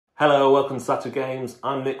Hello, welcome to Zatu Games.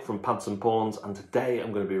 I'm Nick from Pads and Pawns, and today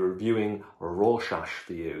I'm going to be reviewing Rorschach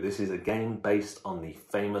for you. This is a game based on the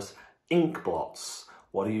famous ink blots.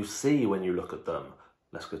 What do you see when you look at them?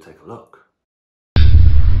 Let's go take a look.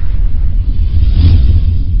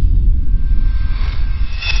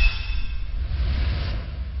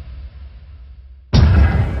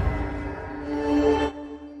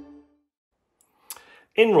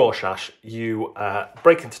 In Rorschach, you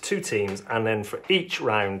break into two teams, and then for each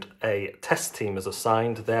round a test team is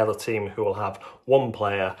assigned. They're the team who will have one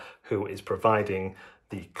player who is providing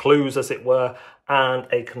the clues, as it were, and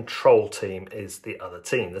a control team is the other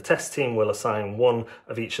team. The test team will assign one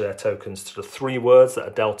of each of their tokens to the 3 words that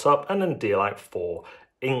are dealt up and then deal out 4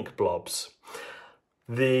 ink blobs.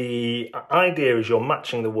 The idea is you're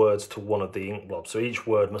matching the words to one of the ink blobs, so each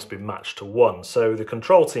word must be matched to one. So the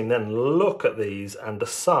control team then look at these and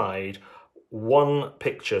decide one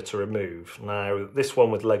picture to remove. Now, this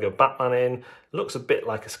one with Lego Batman in looks a bit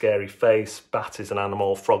like a scary face. Bat is an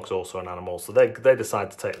animal, frog's also an animal, so they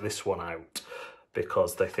decide to take this one out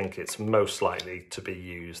because they think it's most likely to be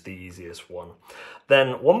used, the easiest one.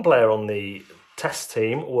 Then one player on the test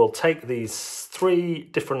team will take these 3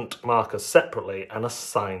 different markers separately and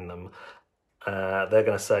assign them. They're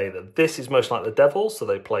going to say that this is most like the devil, so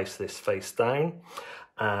they place this face down.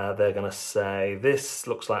 They're going to say this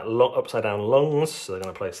looks like upside down lungs, so they're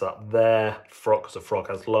going to place that there, frog, because a frog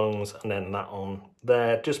has lungs, and then that on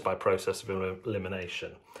there, just by process of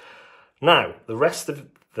elimination. Now, the rest of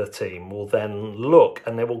the team will then look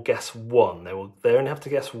and they will guess 1. They only have to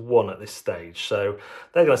guess 1 at this stage. So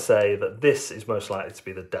they're going to say that this is most likely to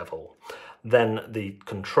be the devil. Then the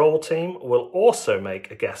control team will also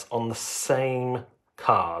make a guess on the same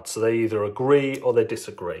card. So they either agree or they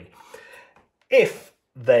disagree. If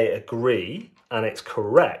they agree and it's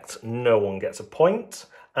correct, no one gets a point.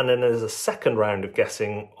 And then there's a second round of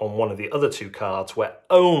guessing on one of the other 2 cards where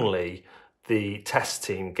only the test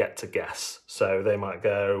team get to guess. So they might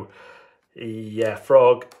go, yeah,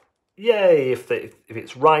 frog, yay. If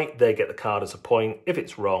it's right, they get the card as a point. If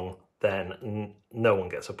it's wrong, then no one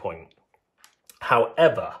gets a point.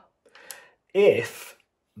 However, if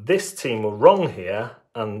this team were wrong here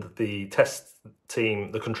and the test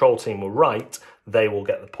team, the control team were right, they will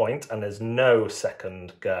get the point and there's no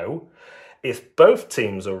second go. If both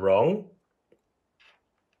teams are wrong,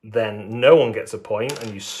 then no one gets a point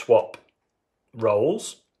and you swap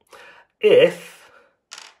roles. If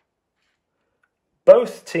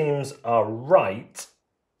both teams are right,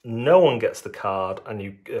 no one gets the card and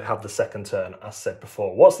you have the second turn, as said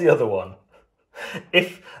before. What's the other one?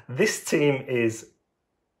 If this team is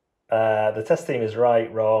the test team is right,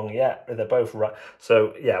 wrong, yeah, they're both right.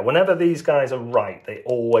 So yeah, whenever these guys are right, they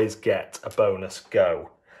always get a bonus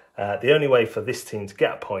go. The only way for this team to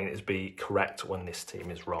get a point is be correct when this team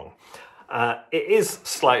is wrong. It is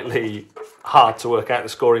slightly hard to work out the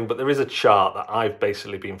scoring, but there is a chart that I've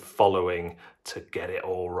basically been following to get it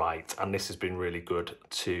all right, and this has been really good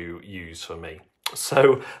to use for me.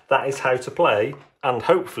 So that is how to play and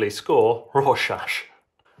hopefully score Rorschach.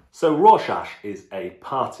 So Rorschach is a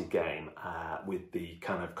party game with the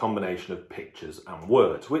kind of combination of pictures and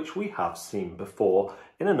words, which we have seen before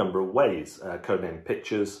in a number of ways. Codename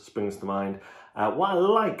Pictures springs to mind. What I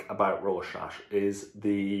like about Rorschach is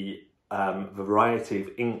the variety of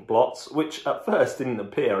ink blots, which at first didn't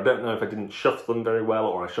appear. I don't know if I didn't shuffle them very well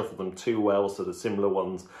or I shuffled them too well, so the similar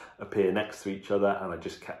ones appear next to each other and I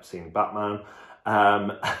just kept seeing Batman.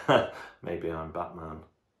 Maybe I'm Batman.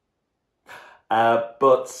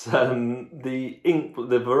 But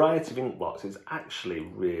the variety of ink blots is actually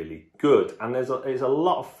really good, and there's a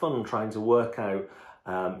lot of fun trying to work out.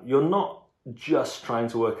 You're not just trying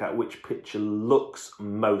to work out which picture looks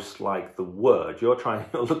most like the word. You're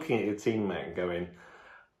looking at your teammate and going,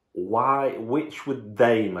 which would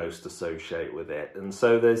they most associate with it? And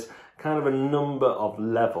so there's kind of a number of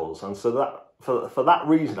levels, and so that for that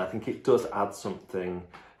reason, I think it does add something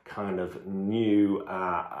kind of new.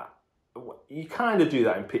 You kind of do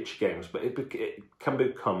that in picture games, but it can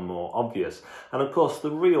become more obvious. And of course,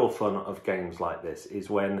 the real fun of games like this is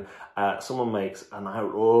when someone makes an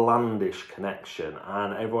outlandish connection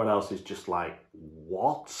and everyone else is just like,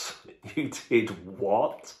 what? You did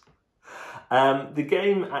what? The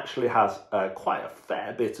game actually has quite a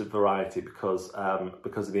fair bit of variety because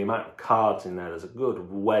of the amount of cards in there. There's a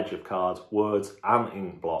good wedge of cards, words and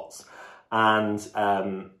ink blots. And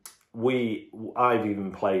I've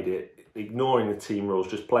even played it ignoring the team rules,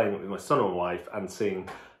 just playing it with my son and wife and seeing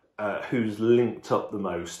who's linked up the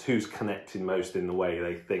most, who's connected most in the way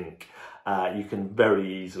they think. You can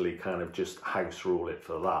very easily kind of just house rule it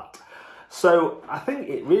for that. So I think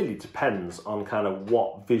it really depends on kind of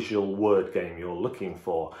what visual word game you're looking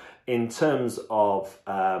for. In terms of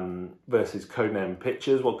versus Codename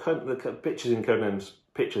Pictures, well, the pictures in Codename's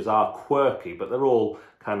Pictures are quirky, but they're all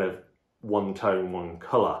kind of one tone, one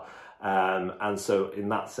colour. And so in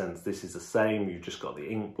that sense, this is the same. You've just got the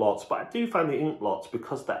ink blots, but I do find the ink blots,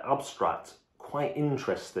 because they're abstract, quite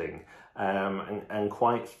interesting and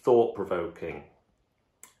quite thought-provoking.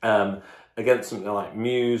 Against something like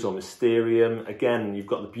Muse or Mysterium, again, you've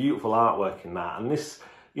got the beautiful artwork in that, and this,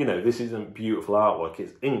 you know, this isn't beautiful artwork,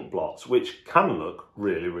 it's ink blots, which can look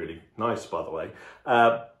really, really nice, by the way,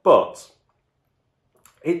 but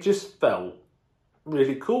it just felt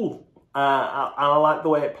really cool. And I like the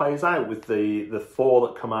way it plays out with the 4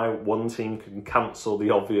 that come out. One team can cancel the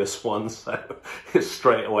obvious ones, so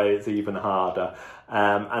straight away it's even harder.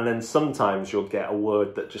 And then sometimes you'll get a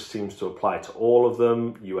word that just seems to apply to all of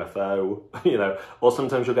them, UFO, you know, or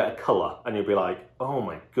sometimes you'll get a colour and you'll be like, oh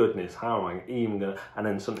my goodness, how am I even going to... And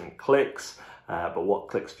then something clicks. But what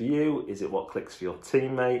clicks for you? Is it what clicks for your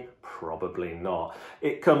teammate? Probably not.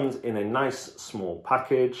 It comes in a nice small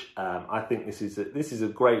package. I think this is a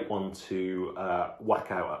great one to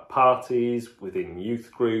whack out at parties, within youth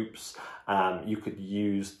groups. You could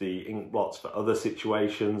use the ink blots for other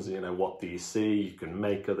situations. You know, what do you see? You can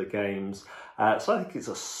make other games. So I think it's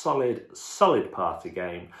a solid party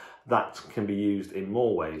game that can be used in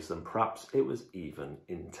more ways than perhaps it was even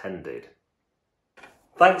intended.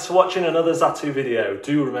 Thanks for watching another Zatu video.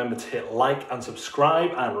 Do remember to hit like and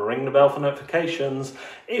subscribe and ring the bell for notifications.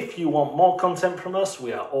 If you want more content from us,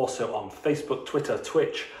 we are also on Facebook, Twitter,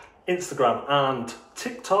 Twitch, Instagram and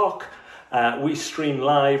TikTok. We stream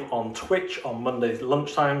live on Twitch on Mondays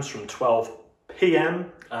lunchtimes from 12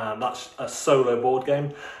 PM. That's a solo board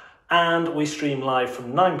game. And we stream live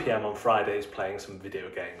from 9 PM on Fridays playing some video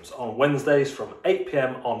games. On Wednesdays from 8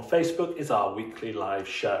 PM on Facebook is our weekly live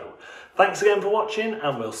show. Thanks again for watching,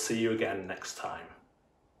 and we'll see you again next time.